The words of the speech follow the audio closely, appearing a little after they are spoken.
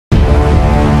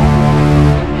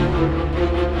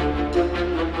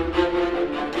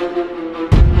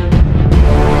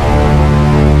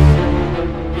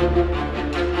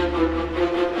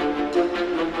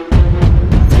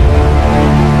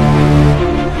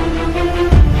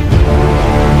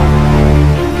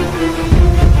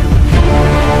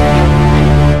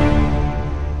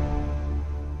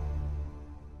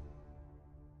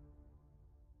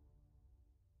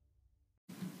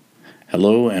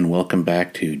Hello and welcome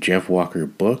back to Jeff Walker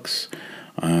Books.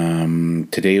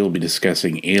 Today we'll be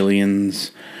discussing aliens,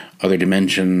 other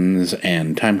dimensions,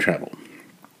 and time travel.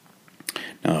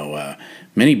 Now,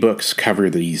 many books cover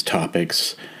these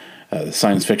topics. The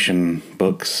science fiction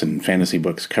books and fantasy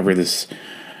books cover this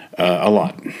a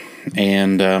lot.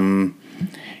 And I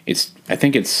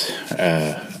think it's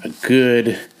a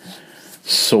good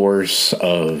source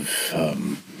of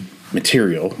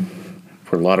material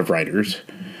for a lot of writers.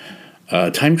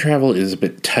 Time travel is a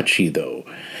bit touchy, though,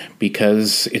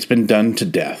 because it's been done to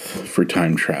death for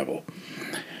time travel.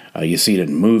 You see it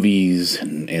in movies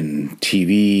and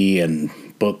TV and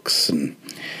books, and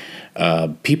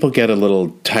people get a little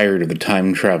tired of the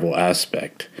time travel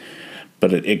aspect.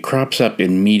 But it crops up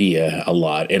in media a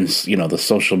lot, and the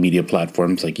social media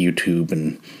platforms like YouTube,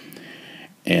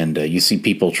 and you see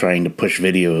people trying to push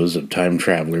videos of time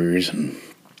travelers and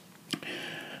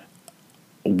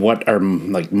what are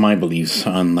my beliefs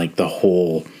on the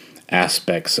whole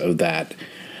aspects of that.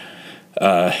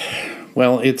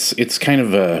 Well, it's kind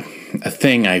of a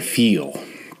thing I feel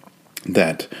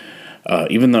that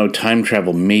even though time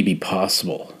travel may be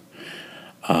possible,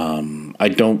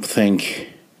 I don't think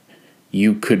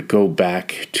you could go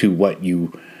back to what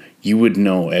you would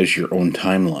know as your own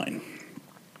timeline.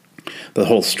 The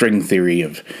whole string theory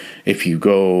of if you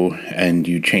go and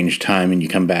you change time and you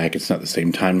come back, it's not the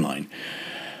same timeline.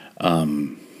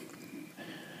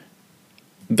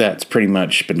 That's pretty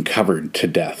much been covered to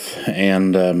death.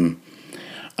 And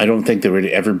I don't think there would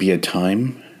ever be a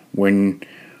time when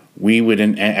we would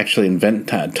actually invent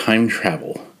time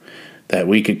travel, that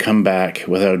we could come back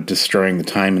without destroying the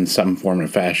time in some form or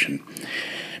fashion.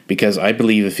 Because I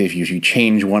believe if you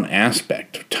change one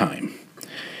aspect of time,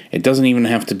 it doesn't even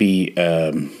have to be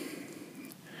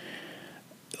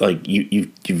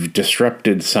you've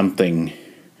disrupted something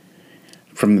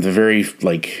from the very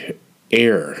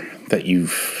air that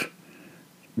you've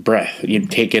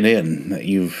taken in, that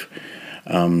you've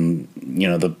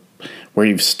where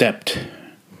you've stepped,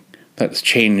 that's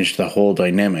changed the whole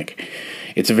dynamic.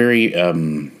 It's a very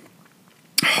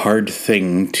hard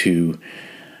thing to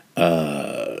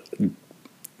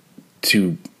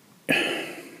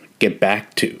get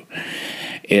back to.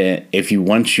 If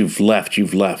once you've left,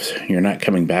 you're not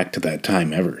coming back to that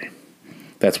time ever.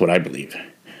 That's what I believe.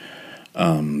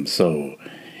 So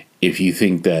if you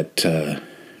think that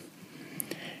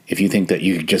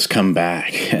you could just come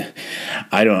back,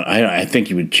 I think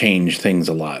you would change things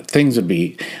a lot. Things would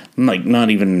be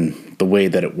not even the way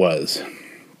that it was.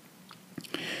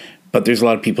 But there's a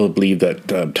lot of people who believe that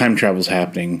time travel's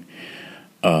happening.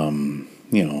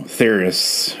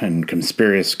 Theorists and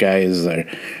conspiracy guys are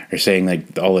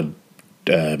saying all the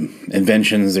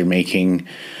inventions they're making,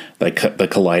 the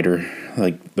collider,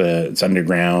 it's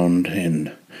underground,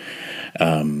 and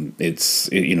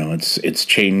it's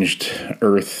changed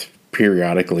Earth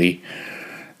periodically,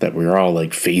 that we're all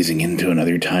phasing into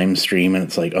another time stream, and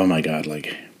it's oh my god,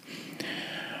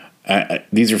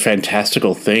 these are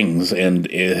fantastical things, and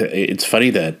it's funny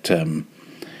that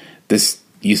this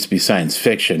used to be science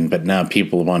fiction, but now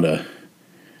people want to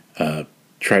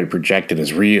try to project it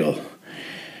as real,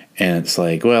 and it's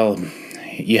well,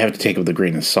 you have to take it with a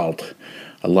grain of salt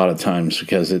a lot of times,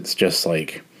 because it's just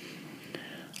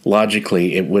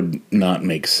logically it would not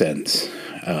make sense.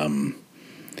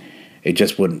 It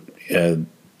just wouldn't.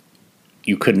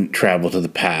 You couldn't travel to the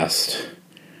past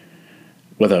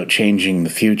without changing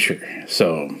the future.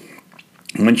 So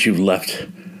once you've left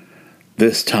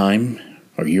this time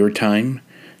or your time,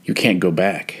 you can't go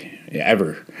back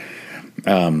ever.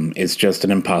 It's just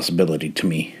an impossibility to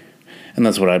me, and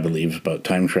that's what I believe about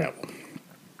time travel.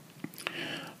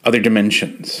 Other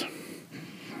dimensions,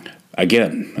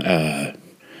 again,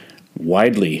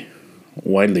 widely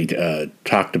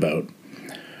talked about.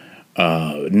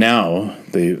 Now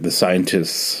the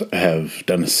scientists have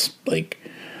done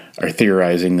are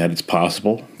theorizing that it's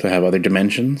possible to have other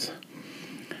dimensions.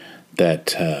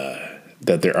 That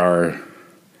there are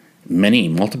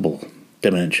multiple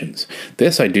dimensions.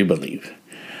 This I do believe.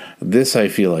 This I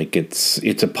feel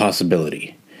it's a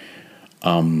possibility.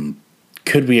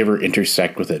 Could we ever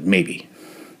intersect with it? Maybe.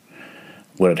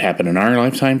 Would it happen in our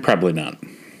lifetime? Probably not.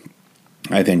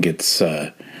 I think it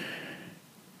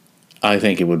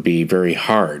would be very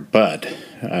hard, but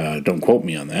don't quote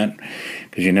me on that,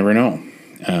 because you never know.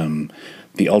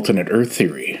 The alternate Earth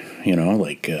theory,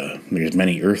 there's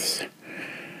many Earths.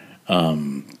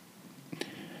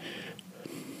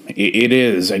 It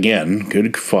is, again,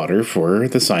 good fodder for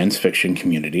the science fiction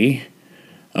community,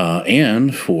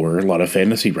 and for a lot of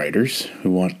fantasy writers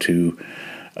who want to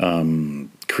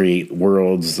create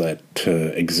worlds that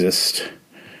exist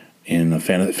in a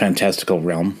fantastical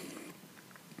realm.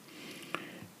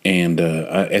 And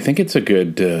I think it's a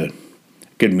good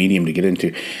medium to get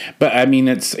into. But I mean,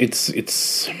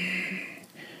 it's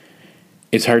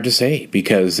hard to say,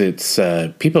 because it's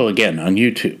people, again, on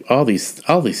YouTube, all these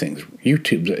things.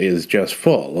 YouTube is just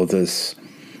full of this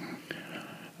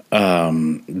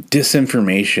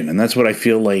disinformation, and that's what I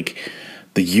feel like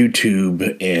the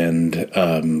YouTube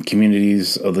and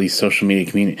communities of these social media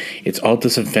community. It's all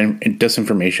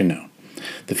disinformation now.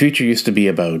 The future used to be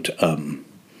about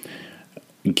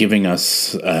giving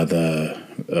us the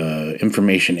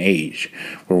information age,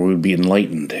 where we would be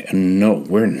enlightened. And no,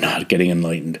 we're not getting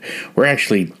enlightened. We're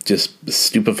actually just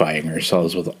stupefying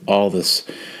ourselves with all this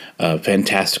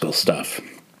fantastical stuff.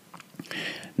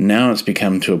 Now it's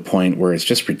become to a point where it's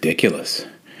just ridiculous.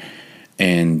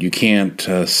 And you can't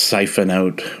siphon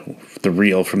out the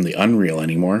real from the unreal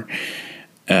anymore.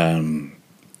 So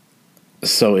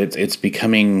it's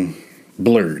becoming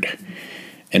blurred.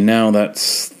 And now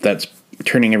that's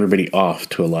turning everybody off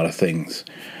to a lot of things,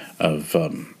 of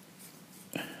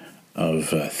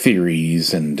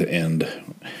theories, and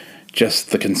just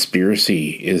the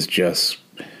conspiracy is just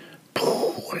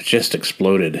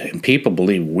exploded, and people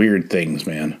believe weird things,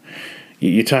 man.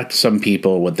 You talk to some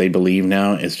people, what they believe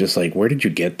now is just like, where did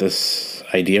you get this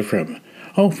idea from?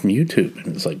 Oh, from YouTube.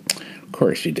 And it's like, of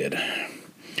course you did.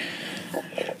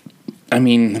 I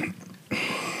mean,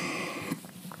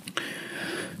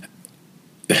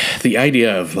 the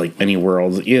idea of like many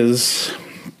worlds is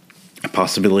a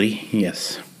possibility,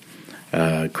 yes.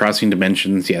 Crossing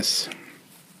dimensions, yes.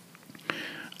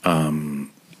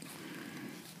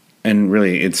 And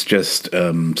really, it's just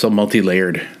so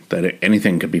multi-layered that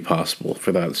anything could be possible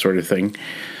for that sort of thing.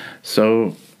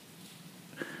 So,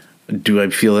 do I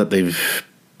feel that they've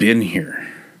been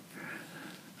here?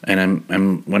 And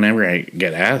I'm whenever I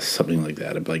get asked something like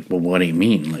that, I'm like, well, what do you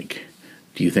mean? Like,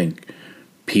 do you think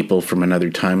people from another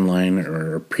timeline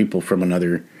or people from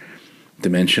another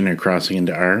dimension are crossing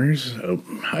into ours? Oh,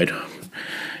 I don't.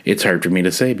 It's hard for me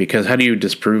to say, because how do you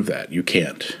disprove that? You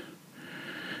can't.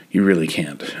 You really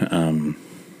can't.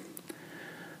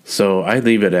 So I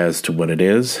leave it as to what it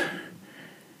is,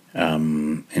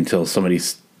 until somebody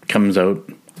comes out,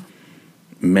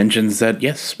 mentions that,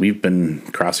 yes, we've been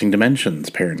crossing dimensions,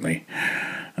 apparently.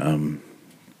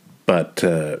 But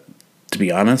to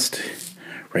be honest,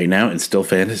 right now it's still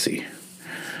fantasy.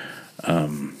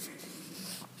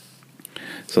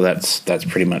 So that's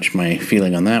pretty much my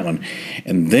feeling on that one.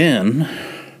 And then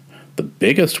the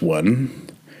biggest one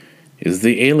is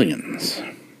the aliens.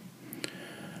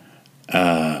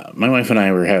 My wife and I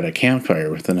had a campfire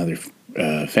with another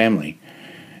family,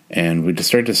 and we just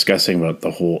started discussing about the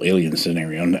whole alien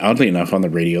scenario. And oddly enough, on the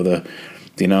radio, the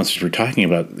announcers were talking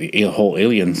about the whole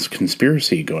aliens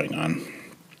conspiracy going on.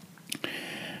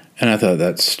 And I thought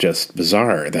that's just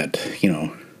bizarre that,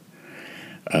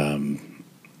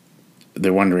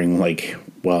 they're wondering, like,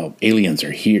 well, aliens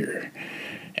are here.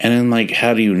 And then, like,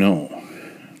 how do you know?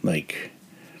 Like,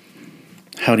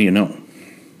 how do you know?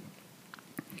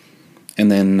 And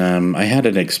then I had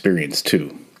an experience,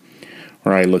 too,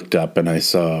 where I looked up and I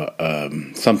saw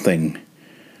something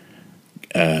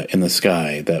in the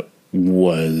sky that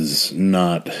was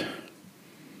not,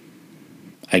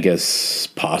 I guess,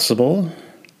 possible,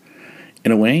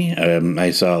 in a way.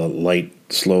 I saw light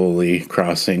slowly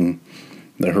crossing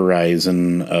the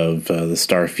horizon of the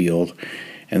star field,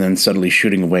 and then suddenly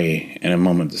shooting away in a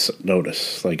moment's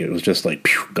notice. Like, it was just like,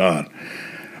 pew, gone.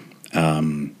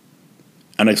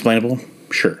 Unexplainable?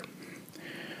 Sure.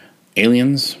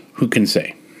 Aliens? Who can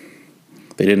say?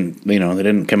 They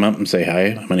didn't come up and say,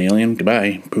 hi, I'm an alien,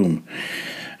 goodbye, boom.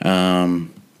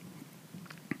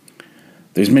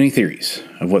 There's many theories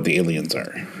of what the aliens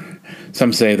are.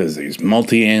 Some say there's these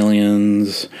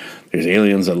multi-aliens. There's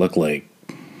aliens that look like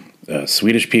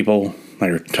Swedish people.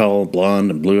 They're tall,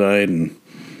 blonde, and blue-eyed, and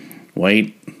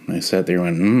white. I sat there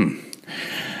and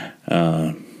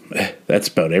went, that's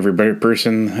about every white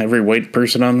person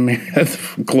on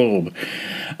the globe.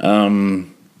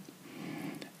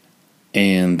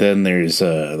 And then there's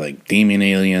like demon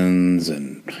aliens,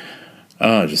 and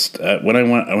when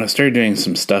I started doing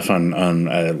some stuff on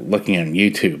looking on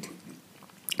YouTube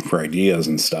for ideas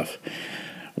and stuff.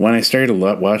 When I started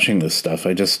watching this stuff,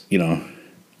 I just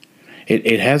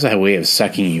it has a way of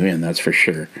sucking you in, that's for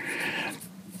sure.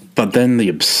 But then the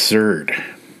absurd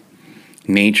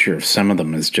nature of some of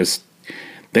them is just,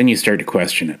 then you start to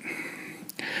question it.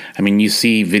 I mean, you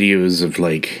see videos of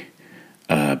like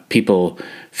people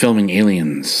filming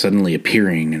aliens suddenly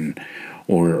appearing, and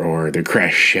or their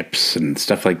crashed ships and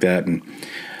stuff like that. And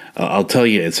I'll tell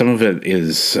you, some of it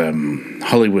is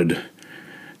Hollywood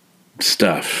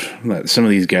stuff that some of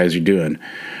these guys are doing.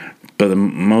 But the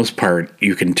most part,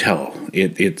 you can tell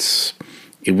it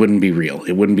wouldn't be real.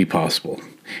 It wouldn't be possible.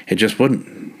 It just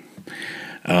wouldn't.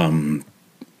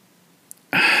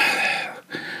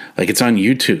 Like, it's on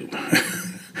YouTube.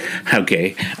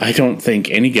 Okay, I don't think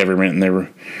any government in their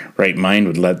right mind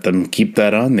would let them keep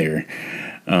that on there.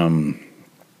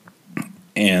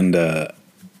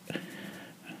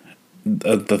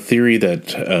 The theory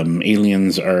that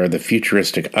aliens are the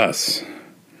futuristic us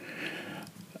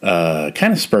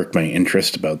kind of sparked my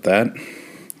interest about that.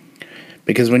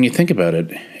 Because when you think about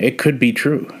it, it could be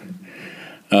true.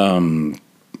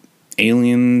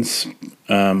 Aliens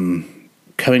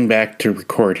coming back to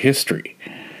record history.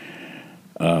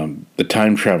 The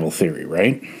time travel theory,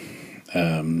 right?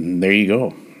 There you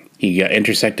go. You got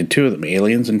intersected two of them,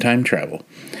 aliens and time travel.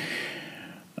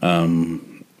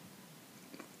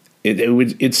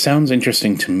 It sounds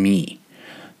interesting to me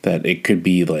that it could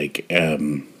be like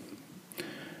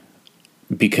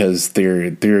because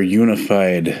they're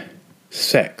unified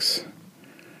sex,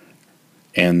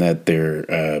 and that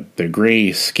they're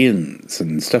gray skins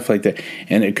and stuff like that,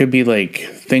 and it could be like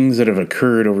things that have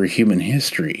occurred over human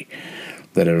history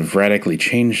that have radically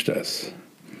changed us.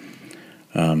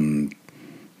 They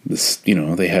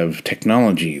have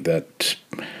technology that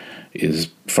is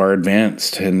far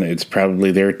advanced, and it's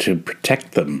probably there to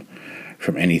protect them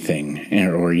from anything,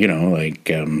 or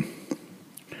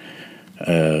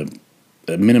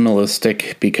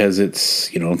minimalistic because it's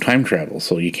time travel,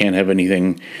 so you can't have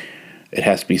anything. It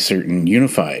has to be certain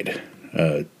unified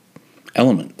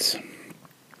elements,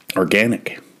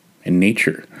 organic in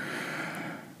nature.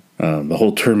 The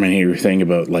whole Terminator thing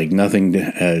about like nothing,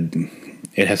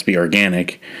 it has to be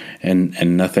organic,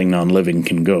 and nothing non-living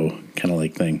can go, kind of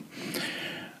like thing.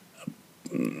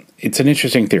 It's an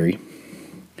interesting theory,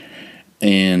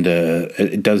 and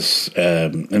it does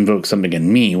invoke something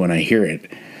in me when I hear it,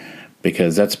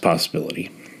 because that's a possibility.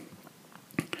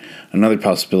 Another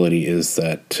possibility is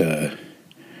that the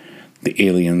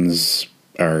aliens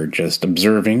are just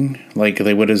observing like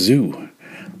they would a zoo,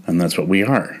 and that's what we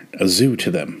are, a zoo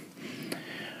to them.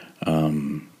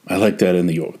 I like that in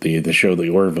the show The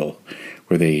Orville,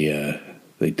 where they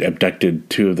abducted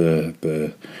two of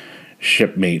the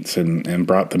shipmates and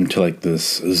brought them to like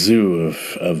this zoo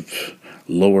of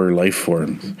lower life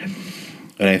forms.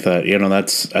 And I thought,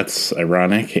 that's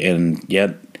ironic and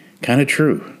yet kind of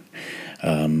true.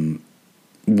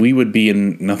 We would be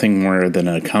in nothing more than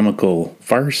a comical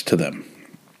farce to them.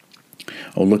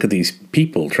 Oh, look at these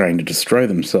people trying to destroy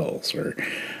themselves, or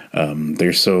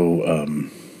they're so,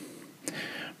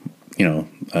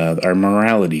 our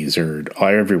moralities are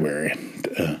everywhere.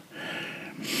 And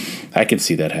I could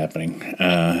see that happening,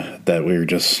 that we're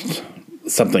just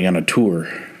something on a tour,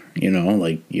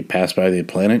 like you pass by the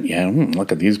planet,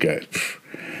 look at these guys.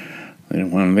 They're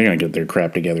going to get their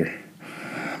crap together.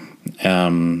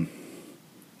 I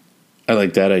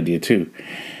like that idea too.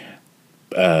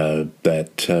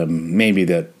 That maybe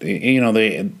that,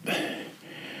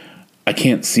 I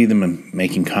can't see them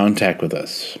making contact with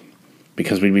us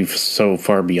because we'd be so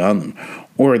far beyond them.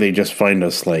 Or they just find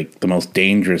us like the most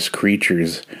dangerous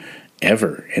creatures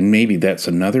ever. And maybe that's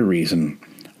another reason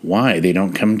why they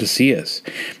don't come to see us.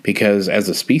 Because as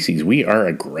a species, we are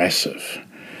aggressive.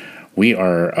 We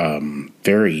are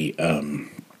very...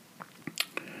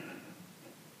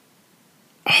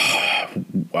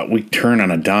 we turn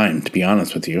on a dime, to be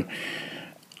honest with you.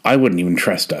 I wouldn't even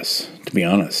trust us, to be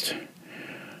honest.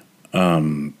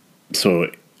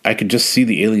 So I could just see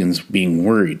the aliens being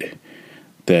worried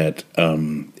that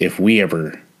if we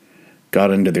ever got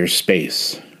into their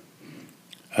space,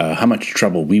 how much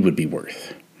trouble we would be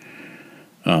worth.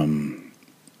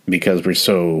 Because we're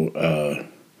so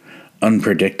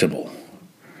unpredictable.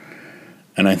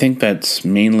 And I think that's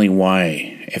mainly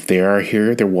why, if they are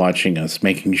here, they're watching us,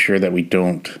 making sure that we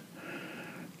don't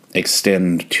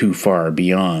extend too far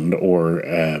beyond or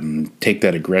take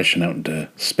that aggression out into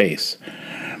space.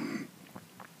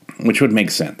 Which would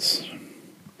make sense.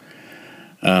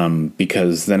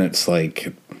 Because then it's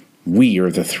like, we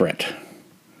are the threat,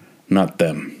 not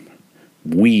them.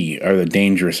 We are the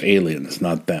dangerous aliens,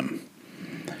 not them.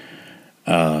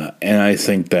 And I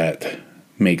think that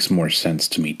makes more sense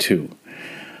to me, too.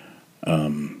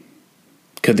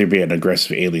 Could there be an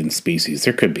aggressive alien species?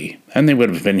 There could be. And they would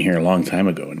have been here a long time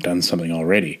ago and done something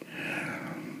already.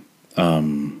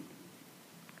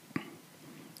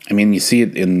 You see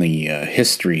it in the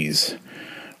histories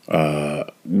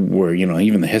where,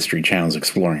 even the History Channel is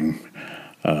exploring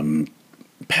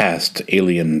past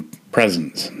alien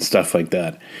presence and stuff like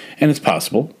that. And it's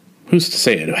possible. Who's to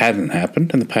say it hasn't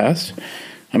happened in the past?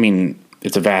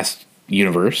 It's a vast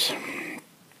universe.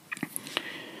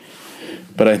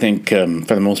 But I think,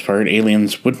 for the most part,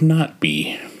 aliens would not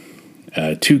be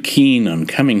too keen on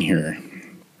coming here,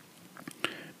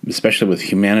 especially with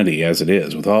humanity as it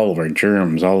is, with all of our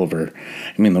germs, all of our...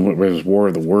 I mean, there's War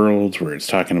of the Worlds, where it's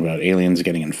talking about aliens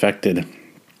getting infected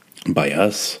by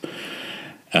us.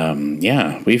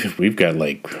 Yeah, we've got,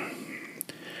 like,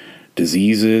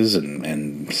 diseases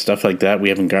and stuff like that we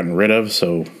haven't gotten rid of,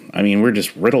 so, I mean, we're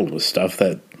just riddled with stuff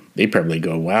that they probably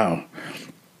go, wow.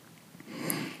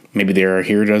 Maybe they are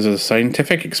here as a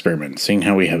scientific experiment, seeing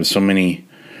how we have so many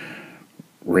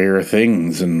rare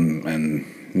things, and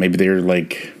maybe they're,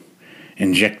 like,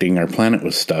 injecting our planet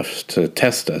with stuff to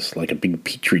test us, like a big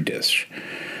petri dish.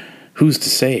 Who's to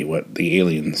say what the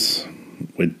aliens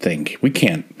would think? We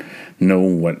can't know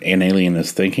what an alien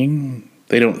is thinking.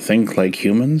 They don't think like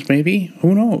humans, maybe?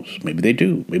 Who knows? Maybe they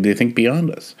do. Maybe they think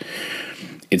beyond us.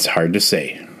 It's hard to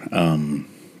say.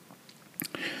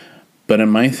 But in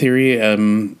my theory,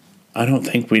 I don't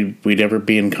think we'd ever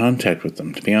be in contact with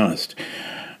them, to be honest.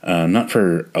 Not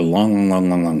for a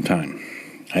long time.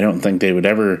 I don't think they would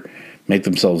ever make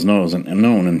themselves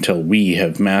known until we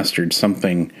have mastered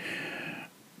something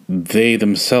they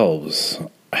themselves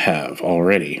have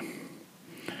already.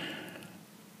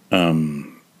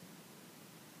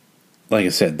 Like I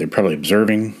said, they're probably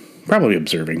observing. I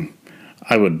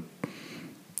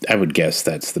would guess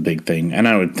that's the big thing, and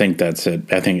I would think that's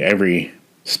it. I think every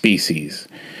species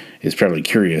is probably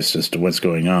curious as to what's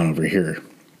going on over here.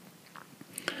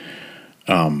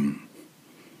 But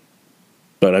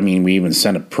I mean, we even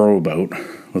sent a probe out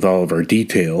with all of our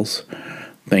details.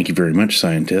 Thank you very much,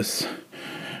 scientists.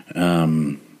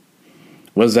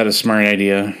 Was that a smart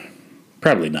idea?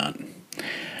 Probably not.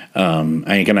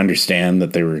 I can understand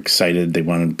that they were excited. They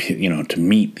wanted, to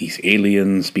meet these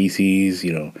alien species,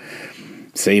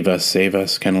 save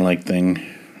us kind of like thing.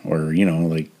 Or,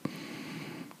 like,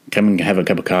 come and have a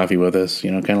cup of coffee with us,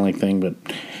 kind of like thing. But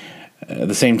at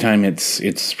the same time,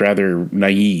 it's rather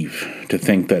naive to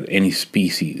think that any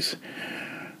species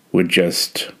would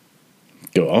just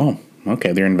go, oh,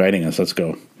 okay, they're inviting us, let's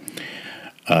go.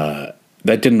 That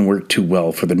didn't work too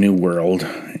well for the New World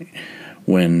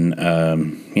when,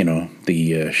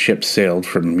 the ship sailed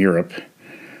from Europe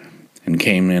and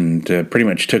came and pretty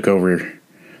much took over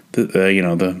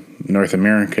the North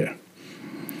America.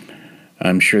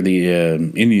 I'm sure the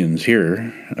Indians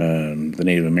here, the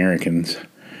Native Americans,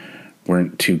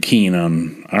 weren't too keen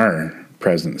on our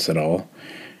presence at all,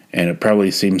 and it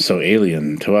probably seemed so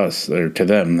alien to us, or to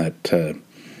them, that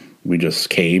we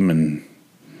just came and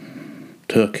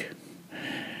took.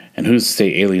 And who's to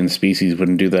say alien species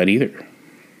wouldn't do that either?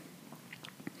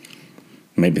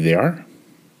 Maybe they are.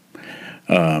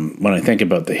 When I think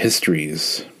about the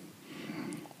histories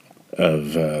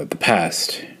of the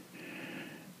past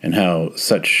and how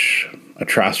such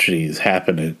atrocities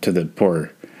happen to the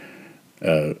poor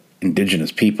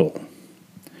indigenous people,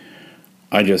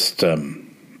 I just, I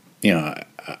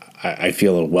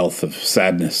feel a wealth of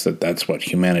sadness that that's what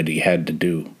humanity had to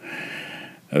do.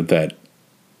 That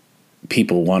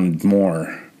people wanted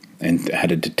more and had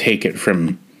to take it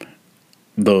from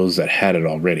those that had it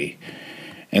already.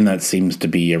 And that seems to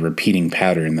be a repeating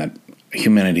pattern that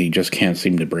humanity just can't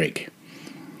seem to break.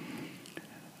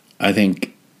 I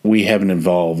think we haven't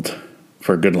evolved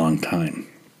for a good long time.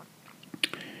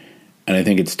 And I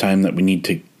think it's time that we need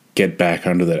to get back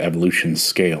onto that evolution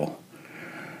scale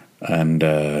and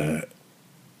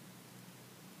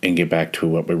get back to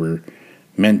what we were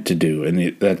meant to do,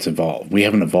 and that's evolved. We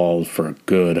haven't evolved for a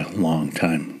good long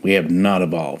time. We have not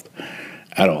evolved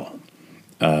at all.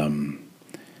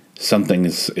 Something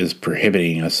is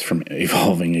prohibiting us from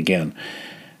evolving again,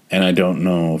 and I don't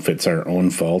know if it's our own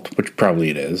fault, which probably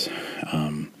it is.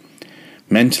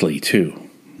 Mentally too,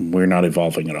 we're not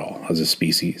evolving at all as a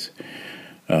species.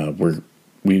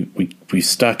 We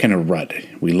stuck in a rut.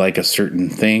 We like a certain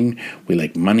thing. We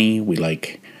like money. We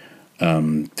like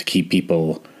to keep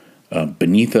people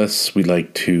beneath us. We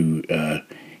like to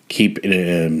keep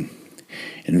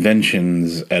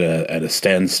inventions at a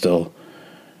standstill.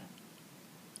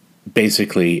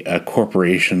 Basically,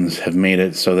 corporations have made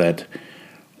it so that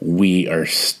we are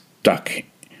stuck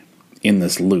in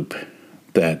this loop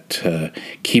that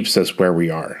keeps us where we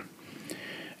are.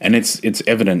 And it's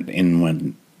evident in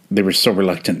when they were so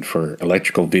reluctant for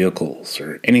electrical vehicles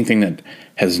or anything that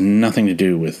has nothing to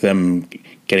do with them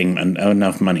getting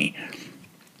enough money.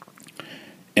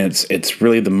 And it's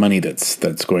really the money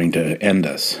that's going to end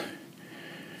us,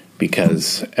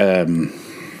 because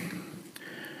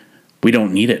we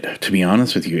don't need it, to be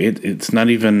honest with you. It's not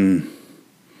even...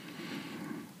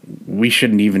 We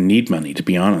shouldn't even need money, to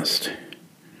be honest.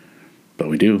 But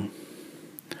we do.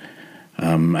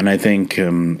 And I think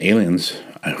aliens,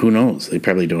 Who knows? They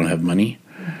probably don't have money.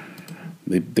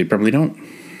 They probably don't.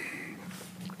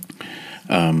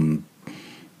 I'm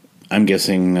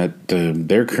guessing that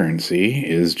their currency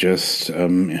is just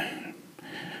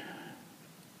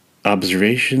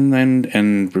observation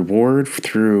and reward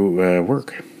through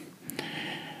work.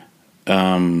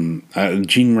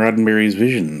 Gene Roddenberry's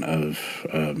vision of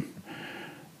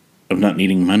not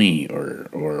needing money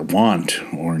or want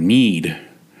or need.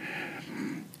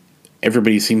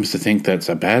 Everybody seems to think that's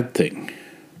a bad thing.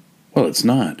 Well, it's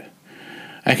not.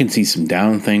 I can see some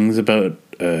down things about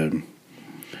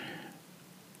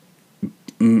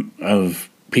of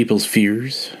people's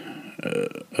fears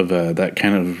of that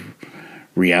kind of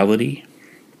reality.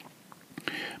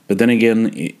 But then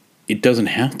again, it doesn't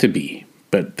have to be.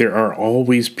 But there are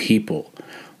always people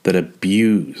that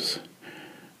abuse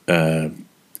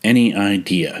any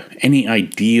idea, any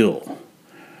ideal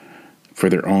for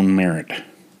their own merit.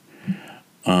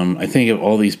 I think of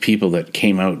all these people that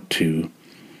came out to,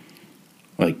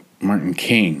 like Martin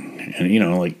King,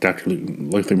 and like Dr.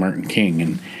 Luther Martin King,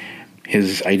 and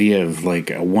his idea of like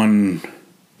a one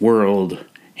world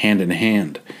hand in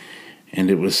hand, and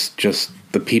it was just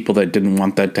the people that didn't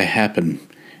want that to happen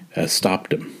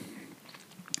stopped him.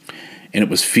 And it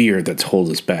was fear that's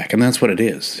holds us back, and that's what it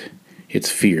is. It's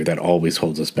fear that always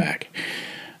holds us back.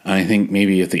 I think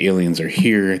maybe if the aliens are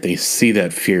here, they see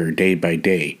that fear day by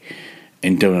day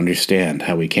and don't understand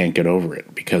how we can't get over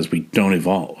it because we don't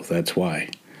evolve. That's why.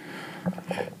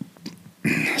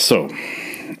 So,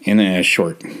 in a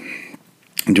short,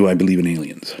 do I believe in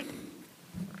aliens?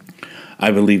 I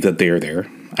believe that they are there.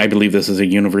 I believe this is a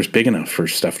universe big enough for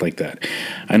stuff like that.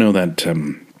 I know that,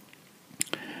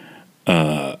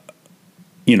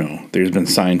 there's been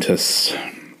scientists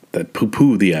that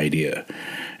poo-poo the idea.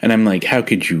 And I'm like, how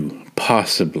could you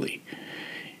possibly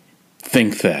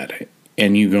think that?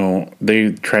 And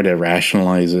they try to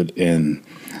rationalize it and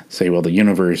say, well, the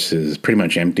universe is pretty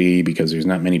much empty because there's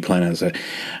not many planets.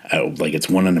 Like it's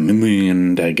 1 in a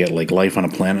million to get like life on a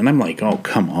planet. And I'm like, oh,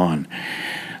 come on.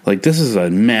 Like, this is a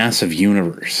massive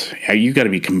universe. You got to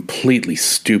be completely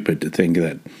stupid to think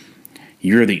that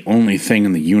you're the only thing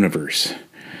in the universe.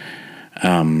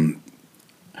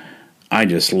 I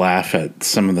just laugh at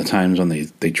some of the times when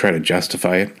they try to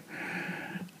justify it.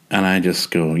 And I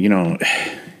just go,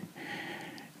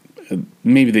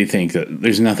 maybe they think that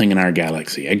there's nothing in our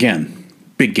galaxy. Again,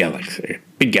 big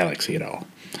galaxy at all.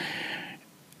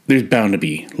 There's bound to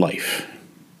be life.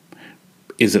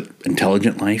 Is it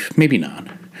intelligent life? Maybe not.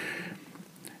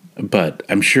 But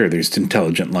I'm sure there's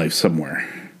intelligent life somewhere.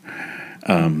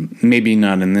 Maybe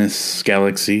not in this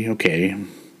galaxy, okay.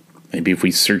 Maybe if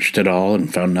we searched it all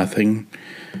and found nothing,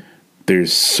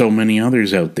 there's so many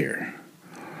others out there.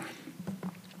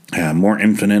 More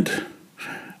infinite,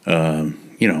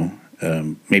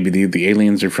 maybe the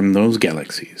aliens are from those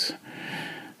galaxies.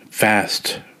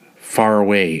 Fast, far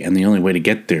away, and the only way to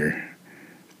get there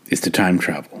is to time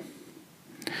travel.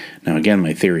 Now again,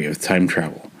 my theory of time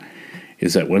travel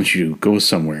is that once you go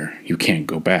somewhere, you can't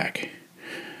go back.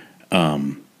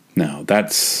 Now,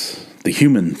 that's the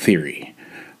human theory.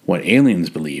 What aliens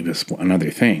believe is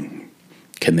another thing.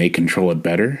 Can they control it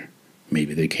better?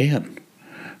 Maybe they can.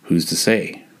 Who's to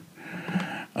say?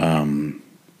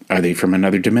 Are they from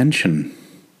another dimension?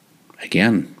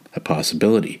 Again, a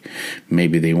possibility.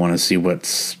 Maybe they want to see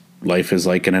what life is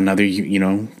like in another,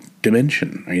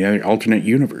 dimension, another alternate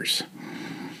universe.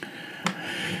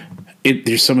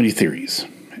 There's so many theories,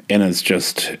 and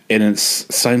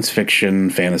it's science fiction,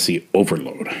 fantasy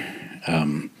overload.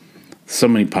 So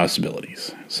many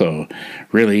possibilities. So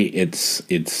really,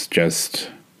 it's just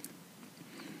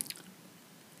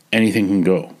anything can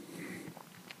go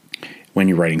when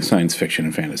you're writing science fiction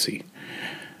and fantasy,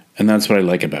 and that's what I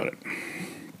like about it.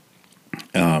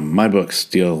 My books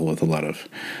deal with a lot of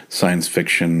science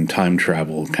fiction, time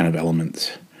travel kind of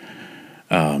elements.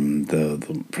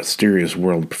 The mysterious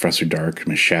world of Professor Dark,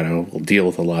 Miss Shadow, will deal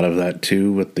with a lot of that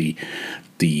too, with the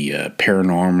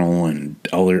paranormal and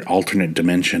other alternate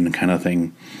dimension kind of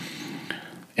thing.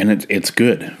 And it's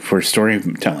good for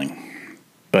storytelling.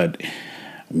 But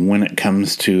when it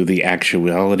comes to the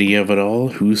actuality of it all,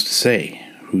 who's to say?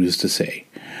 Who's to say?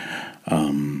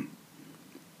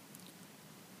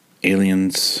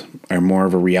 Aliens are more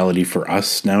of a reality for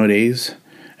us nowadays,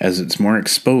 as it's more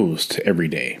exposed every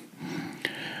day.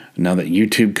 Now that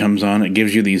YouTube comes on, it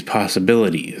gives you these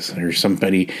possibilities. There's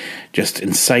somebody just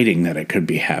inciting that it could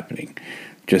be happening.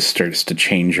 Just starts to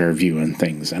change our view on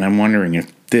things. And I'm wondering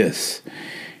if this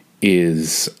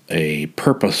is a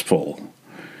purposeful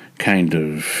kind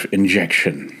of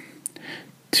injection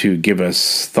to give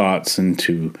us thoughts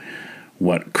into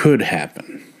what could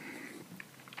happen.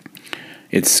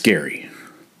 It's scary.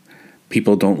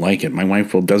 People don't like it. My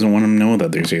wife doesn't want to know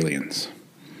that there's aliens.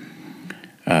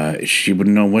 She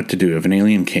wouldn't know what to do if an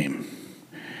alien came.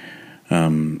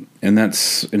 And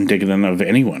that's indicative of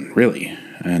anyone, really.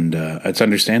 And it's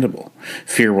understandable.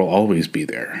 Fear will always be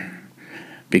there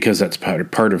because that's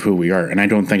part of who we are. And I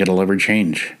don't think it'll ever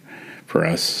change for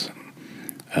us.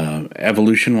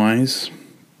 Evolution-wise,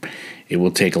 it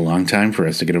will take a long time for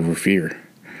us to get over fear.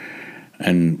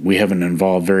 And we haven't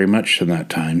evolved very much in that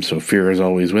time, so fear is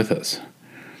always with us.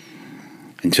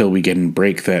 Until we can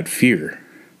break that fear,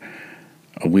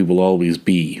 we will always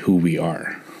be who we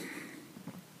are.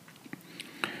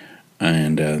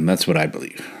 And that's what I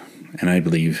believe. And I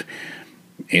believe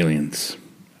aliens,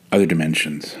 other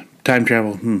dimensions, time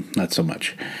travel, not so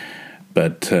much.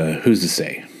 But who's to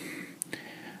say?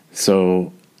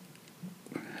 So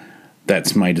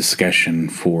that's my discussion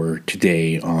for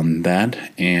today on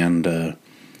that. And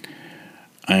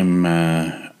I'm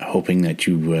hoping that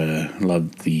you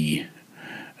love the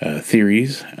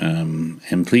theories.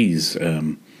 And please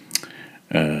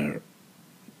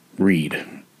read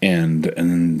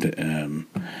and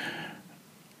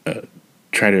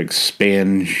try to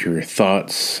expand your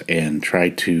thoughts and try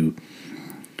to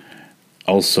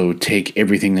also take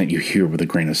everything that you hear with a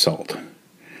grain of salt,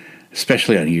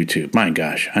 especially on YouTube. My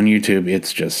gosh, on YouTube,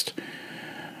 it's just,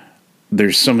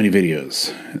 there's so many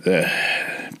videos.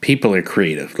 People are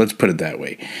creative. Let's put it that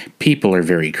way. People are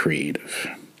very creative.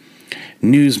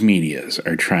 News medias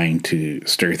are trying to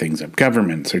stir things up.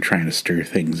 Governments are trying to stir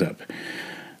things up.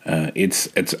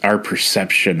 It's our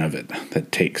perception of it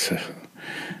that takes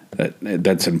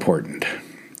that's important.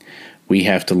 We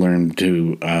have to learn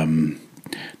to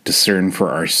discern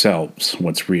for ourselves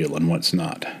what's real and what's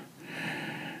not.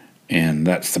 And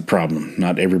that's the problem.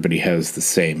 Not everybody has the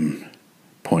same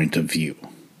point of view.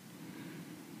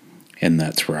 And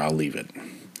that's where I'll leave it.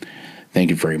 Thank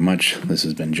you very much. This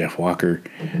has been Jeff Walker,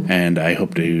 and I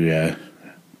hope to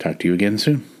talk to you again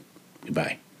soon.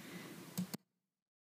 Goodbye.